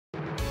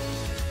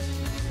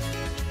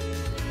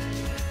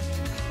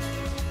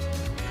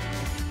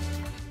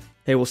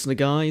Hey, what's up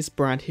guys,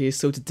 Brad here.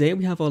 So today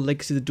we have our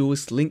Legacy of the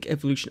Duelist Link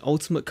Evolution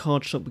Ultimate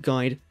Card Shop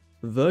Guide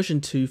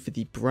version 2 for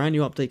the brand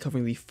new update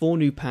covering the 4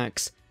 new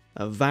packs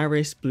of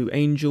VRAINS, Blue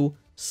Angel,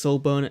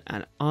 Soulburn,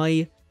 and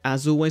I.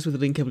 As always with the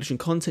Link Evolution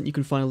content, you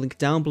can find a link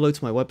down below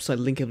to my website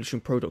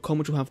linkevolutionpro.com,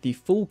 which will have the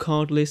full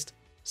card list,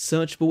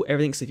 searchable,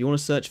 everything. So if you want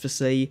to search for,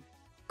 say,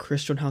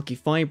 Crystron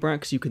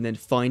Halqifibrax, you can then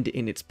find it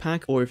in its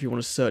pack, or if you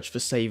want to search for,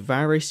 say,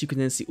 VRAINS, you can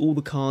then see all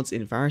the cards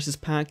in VRAINS'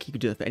 pack. You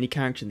can do that for any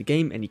character in the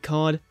game, any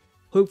card.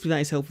 Hopefully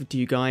that is helpful to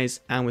you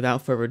guys, and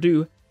without further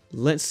ado,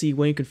 let's see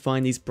where you can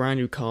find these brand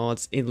new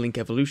cards in Link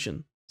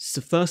Evolution.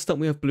 So first up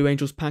we have Blue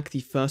Angel's pack,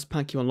 the first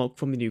pack you unlock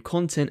from the new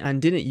content,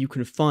 and in it you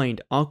can find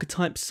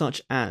archetypes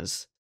such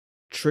as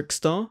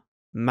Trickstar,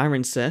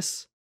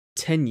 Marincess,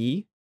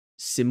 Tenyi,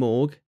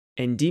 Simorgh,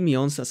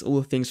 Endymions, that's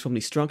all the things from the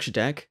structure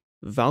deck,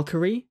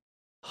 Valkyrie,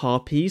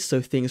 Harpies,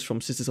 so things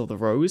from Sisters of the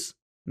Rose,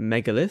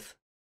 Megalith,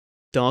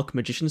 Dark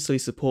Magician, so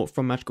support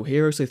from Magical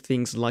Heroes, so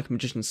things like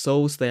Magician's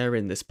Souls, they are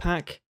in this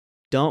pack,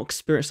 Dark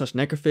Spirit /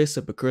 Necrophist,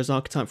 so Bakura's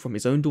archetype from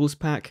his own duels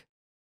pack,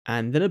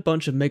 and then a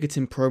bunch of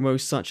Megatin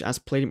promos such as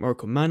Palladium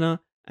Oracle Mana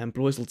and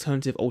Blue Eyes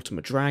Alternative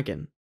Ultimate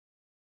Dragon.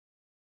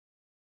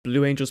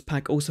 Blue Angel's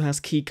pack also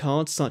has key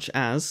cards such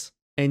as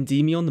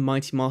Endymion, the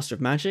Mighty Master of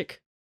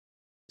Magic,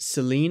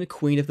 Selene,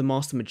 Queen of the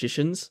Master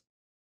Magicians,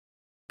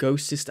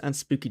 Ghost Sister and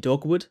Spooky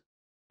Dogwood,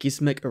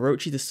 Gizmek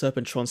Orochi, the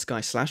Serpentron Sky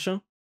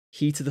Slasher,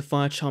 Heat of the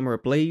Fire Charmer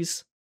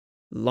Ablaze,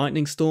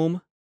 Lightning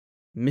Storm,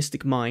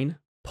 Mystic Mine,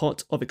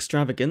 Pot of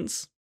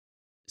Extravagance,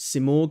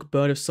 Simorgh,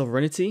 Bird of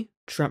Sovereignty,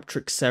 Trap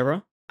Trick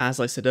Serra, as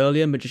I said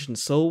earlier,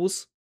 Magician's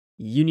Souls,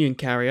 Union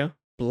Carrier,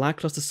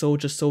 Blackluster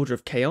Soldier, Soldier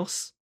of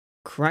Chaos,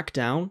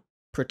 Crackdown,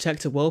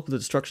 Protector World with the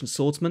Destruction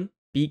Swordsman,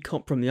 Beat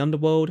Cop from the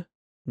Underworld,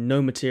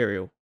 No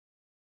Material.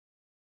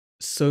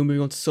 So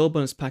moving on to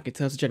Soulburn's pack, in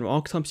terms of general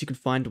archetypes you can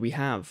find we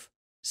have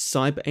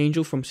Cyber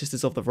Angel from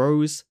Sisters of the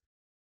Rose,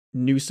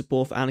 new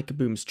support for Annika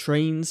Boom's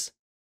Trains,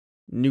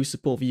 new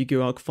support for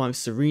Yu-Gi-Oh! Arc 5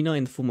 Serena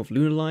in the form of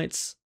Lunar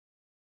Lights,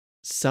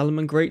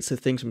 Salamangreat, so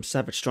things from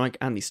Savage Strike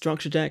and the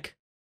structure deck,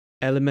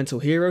 Elemental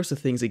Hero, so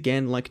things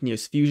again like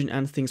Neos Fusion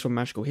and things from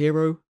Magical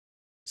Hero,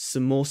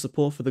 some more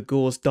support for the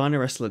Gore's Dino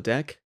Wrestler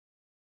deck,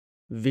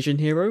 Vision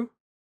Hero,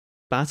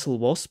 Battle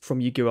Wasp from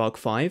Yu-Gi-Oh! Arc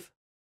 5,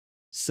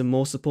 some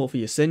more support for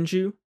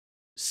Yosenju,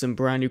 some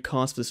brand new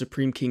cards for the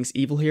Supreme King's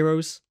Evil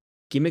Heroes,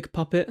 Gimmick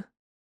Puppet,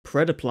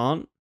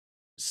 Predaplant,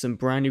 some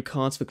brand new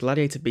cards for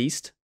Gladiator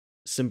Beast,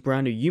 some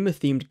brand new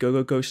Yuma-themed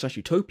Go-Go-Go /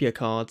 Utopia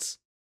cards,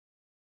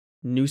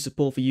 new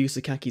support for Yu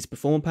Sakaki's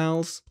Performer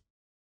Pals,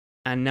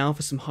 and now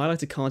for some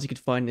highlighted cards you can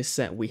find in this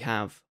set we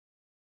have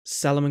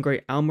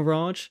Salamangreat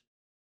Almirage,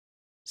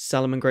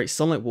 Salamangreat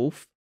Sunlight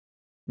Wolf,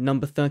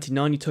 number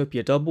 39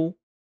 Utopia Double,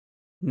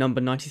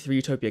 number 93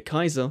 Utopia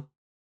Kaiser,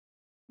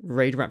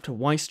 Raid Raptor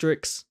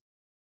Ystrix,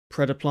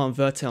 Predaplant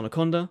Verte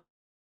Anaconda,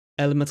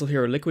 Elemental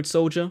Hero Liquid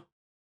Soldier,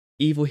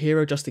 Evil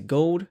Hero Justic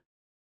Gold,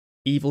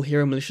 Evil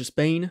Hero Malicious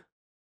Bane,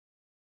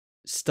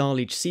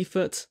 Starliege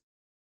Seafoot,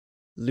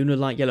 Lunar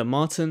Light Yellow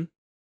Martin.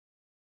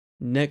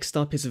 Next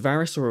up is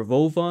VRAINS or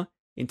Revolver.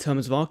 In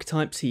terms of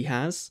archetypes he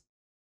has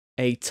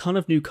a ton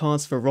of new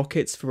cards for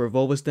Rockets for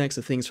Revolver's decks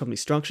of things from the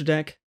structure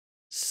deck,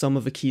 some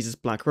of Akiza's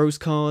Black Rose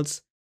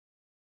cards,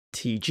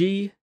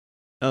 TG,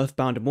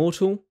 Earthbound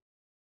Immortal,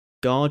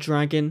 Guard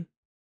Dragon,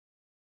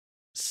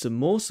 some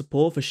more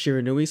support for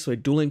Shiranui, so a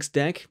Duel Links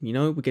deck, you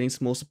know, we're getting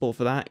some more support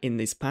for that in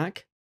this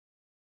pack,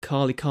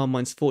 Kali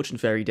Carmine's Fortune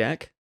Fairy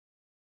deck,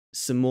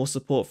 some more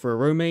support for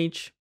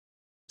Aromage,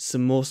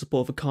 some more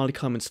support for Kali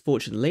Carmine's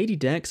Fortune Lady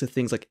deck, so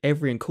things like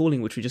Every and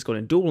Calling, which we just got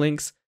in Duel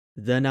Links,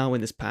 they're now in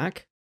this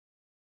pack,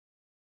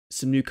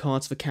 some new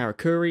cards for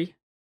Karakuri,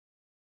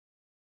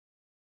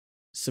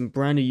 some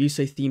brand new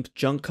Yusei themed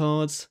junk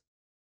cards,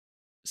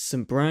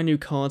 some brand new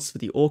cards for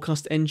the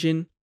Orcust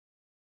engine,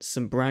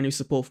 some brand new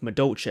support from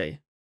Adolce.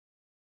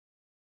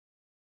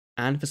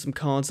 And for some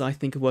cards I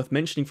think are worth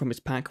mentioning from his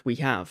pack we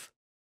have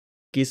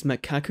Gizmek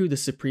Kaku, the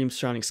Supreme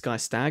Shrouding Sky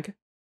Stag,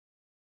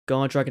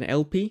 Guard Dragon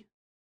LP,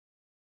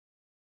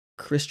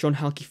 Crystron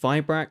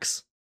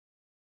Halqifibrax,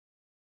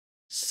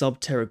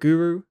 Subterra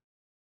Guru,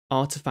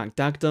 Artifact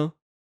Dagda,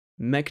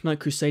 Mech Knight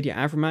Crusadia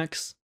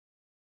Avramax,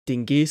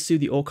 Dingirsu,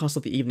 the Orcust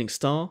of the Evening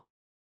Star,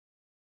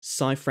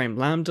 Psyframe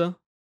Lambda,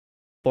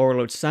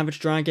 Borreload Savage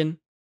Dragon,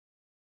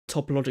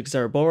 Topologic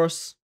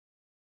Zeroboros,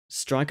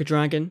 Striker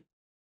Dragon,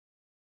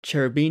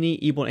 Cherubini,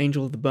 Ebon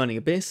Angel of the Burning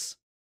Abyss,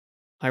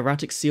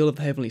 Hieratic Seal of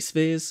the Heavenly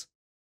Spheres,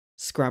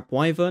 Scrap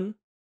Wyvern,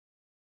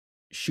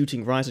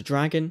 Shooting Riser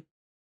Dragon,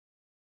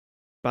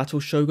 Battle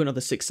Shogun of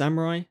the Six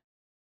Samurai,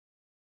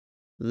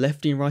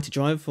 Lefty and Righty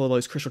Driver for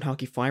those Crystron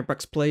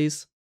Halqifibrax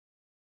plays,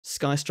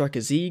 Sky Striker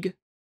Zeeg,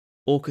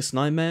 Orcus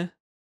Nightmare,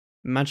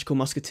 Magical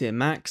Musketeer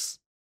Max.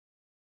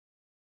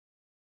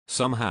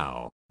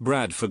 Somehow,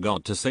 Brad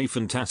forgot to say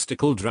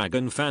Fantastical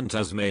Dragon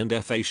Phantasme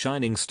and FA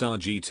Shining Star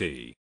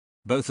GT.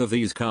 Both of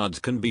these cards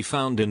can be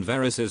found in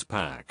VRAINS'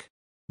 pack.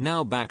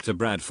 Now back to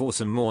Brad for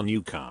some more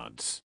new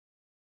cards.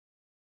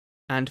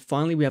 And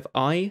finally we have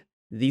I.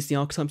 These are the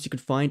archetypes you can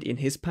find in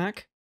his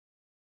pack.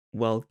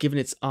 Well, given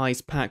its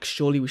Eyes pack,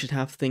 surely we should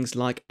have things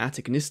like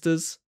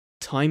Antagonistas,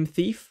 Time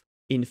Thief,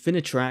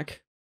 Infinitrack,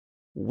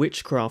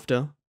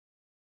 Witchcrafter,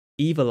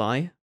 Evil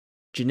Eye,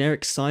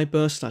 generic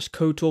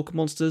Cyber/Code Talker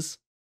monsters,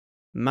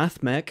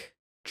 Mathmech,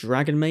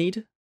 Dragon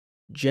Maid,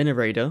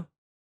 Generator,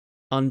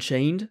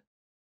 Unchained,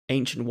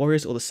 Ancient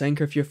Warriors or the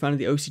Senka if you're a fan of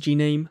the OCG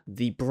name,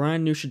 the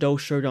brand new Shadow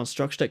Showdown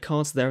structure deck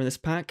cards there in this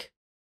pack,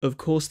 of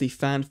course the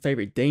fan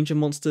favourite Danger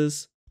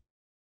monsters,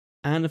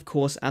 and of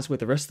course, as with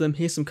the rest of them,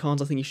 here's some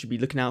cards I think you should be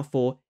looking out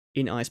for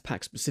in Ice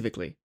pack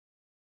specifically.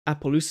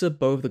 Appaloosa,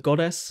 Bow of the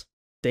Goddess,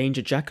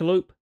 Danger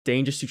Jackalope,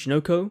 Danger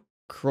Tsuchinoko,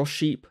 Cross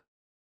Sheep,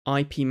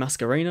 IP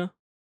Masquerena,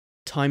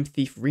 Time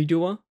Thief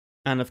Redoer,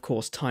 and of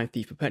course Time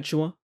Thief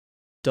Perpetua,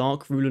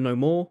 Dark Ruler No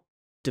More,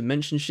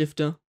 Dimension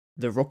Shifter,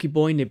 the Rocky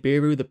Boy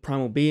Nibiru the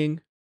Primal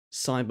Being,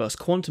 Cyburst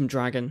Quantum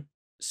Dragon,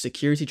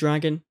 Security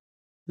Dragon,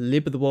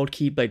 Lib the World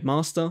Keyblade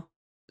Master,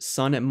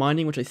 Signet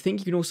Mining, which I think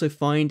you can also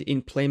find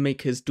in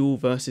Playmaker's Duel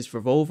versus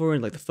Revolver,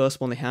 and like the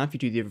first one they have, you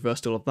do the reverse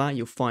duel of that,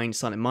 you'll find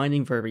Signet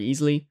Mining very, very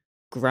easily,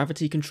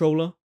 Gravity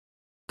Controller,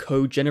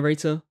 Code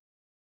Generator,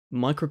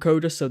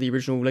 Microcoder, so the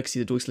original Legacy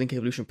of the Duelist Link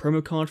Evolution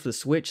promo card for the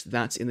Switch,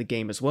 that's in the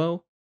game as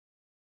well.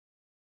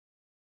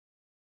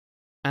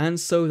 And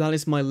so that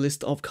is my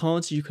list of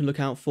cards you can look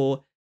out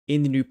for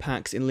in the new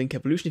packs in Link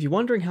Evolution. If you're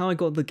wondering how I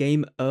got the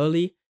game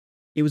early,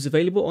 it was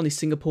available on the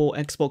Singapore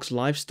Xbox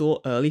Live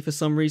Store early for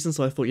some reason,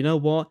 so I thought, you know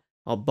what,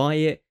 I'll buy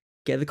it,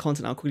 get the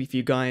content out quickly for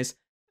you guys.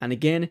 And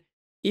again,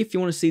 if you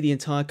want to see the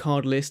entire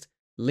card list,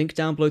 link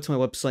down below to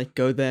my website,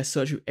 go there,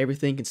 search through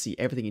everything and see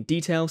everything in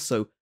detail,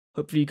 so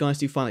hopefully you guys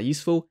do find that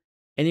useful.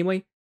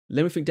 Anyway,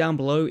 let me think down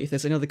below if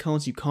there's any other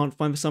cards you can't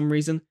find for some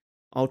reason.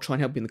 I'll try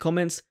and help you in the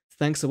comments.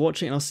 Thanks for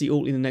watching, and I'll see you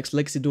all in the next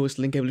Legacy Duelist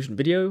Link Evolution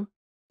video.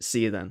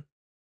 See you then.